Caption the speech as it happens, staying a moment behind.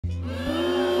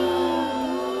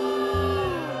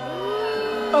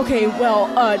Okay,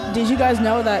 well, did you guys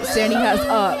know that Sandy has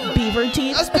beaver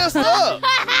teeth? That's messed up.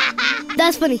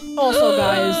 That's funny. Also,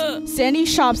 guys, Sandy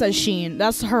shops at Shein.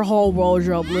 That's her whole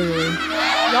wardrobe, literally.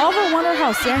 Y'all ever wonder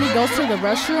how Sandy goes to the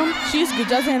restroom? She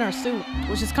does it in her suit,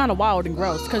 which is kind of wild and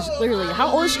gross. Cause literally,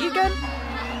 how old is she again?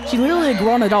 She's literally a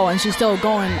grown adult, and she's still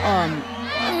going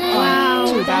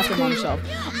to the bathroom on herself.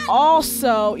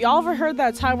 Also, y'all ever heard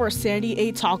that time where Sandy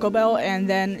ate Taco Bell and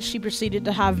then she proceeded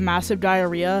to have massive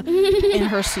diarrhea in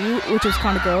her suit, which is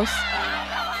kind of gross?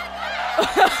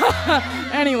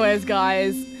 Anyways,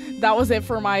 guys, that was it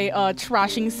for my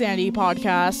Trashing Sandy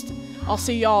podcast. I'll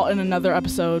see y'all in another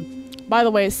episode. By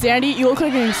the way, Sandy, you look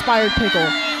like an inspired pickle.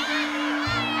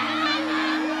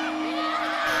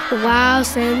 Wow,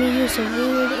 Sandy, you're so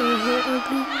weird and you're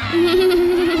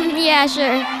ugly. Yeah,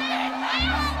 sure.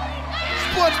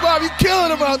 Spongebob, you killing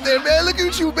him out there, man. Look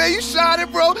at you, man. You shining,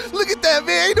 bro. Look at that,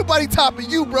 man. Ain't nobody topping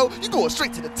you, bro. You going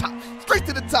straight to the top. Straight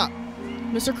to the top.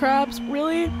 Mr. Krabs,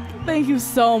 really? Thank you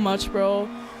so much, bro.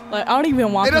 Like, I don't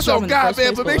even want Hey, this that's job on in the God, first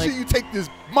man. place, But make sure you take this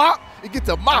mop and get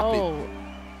to mopping. Oh,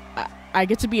 I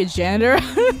get to be a janitor?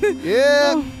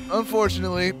 Yeah,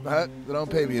 unfortunately. They don't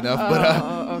pay me enough, but...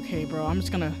 Okay, bro. I'm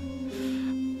just gonna...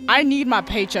 I need my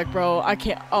paycheck, bro. I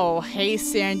can't... Oh, hey,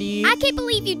 Sandy. I can't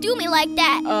believe you do me like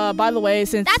that. By the way,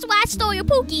 since... That's why I stole your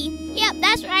Pookie. Yep,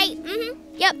 that's right.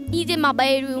 Yep, he's in my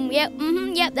bedroom. Yep,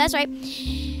 yep, that's right.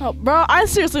 Oh, bro, I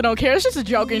seriously don't care. It's just a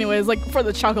joke anyways, like, for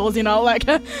the chuckles, you know? Like,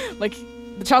 like,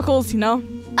 the chuckles, you know?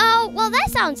 Oh, well,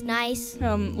 that sounds nice.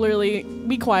 Literally,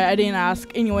 be quiet. I didn't ask.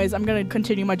 Anyways, I'm gonna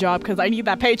continue my job because I need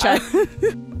that paycheck.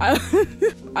 I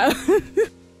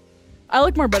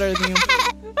look more better than you.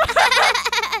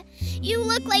 You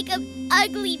look like an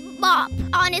ugly mop.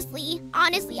 Honestly,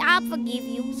 I'll forgive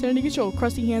you. Sandy, get your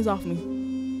crusty hands off me.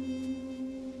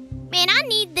 Man, I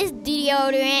need this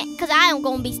deodorant because I am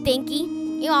gonna be stinky.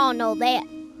 You all know that.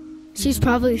 She's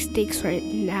probably stinks right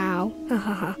now.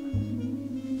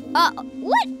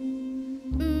 What?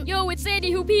 Yo, it's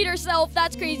Sandy who peed herself.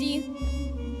 That's crazy.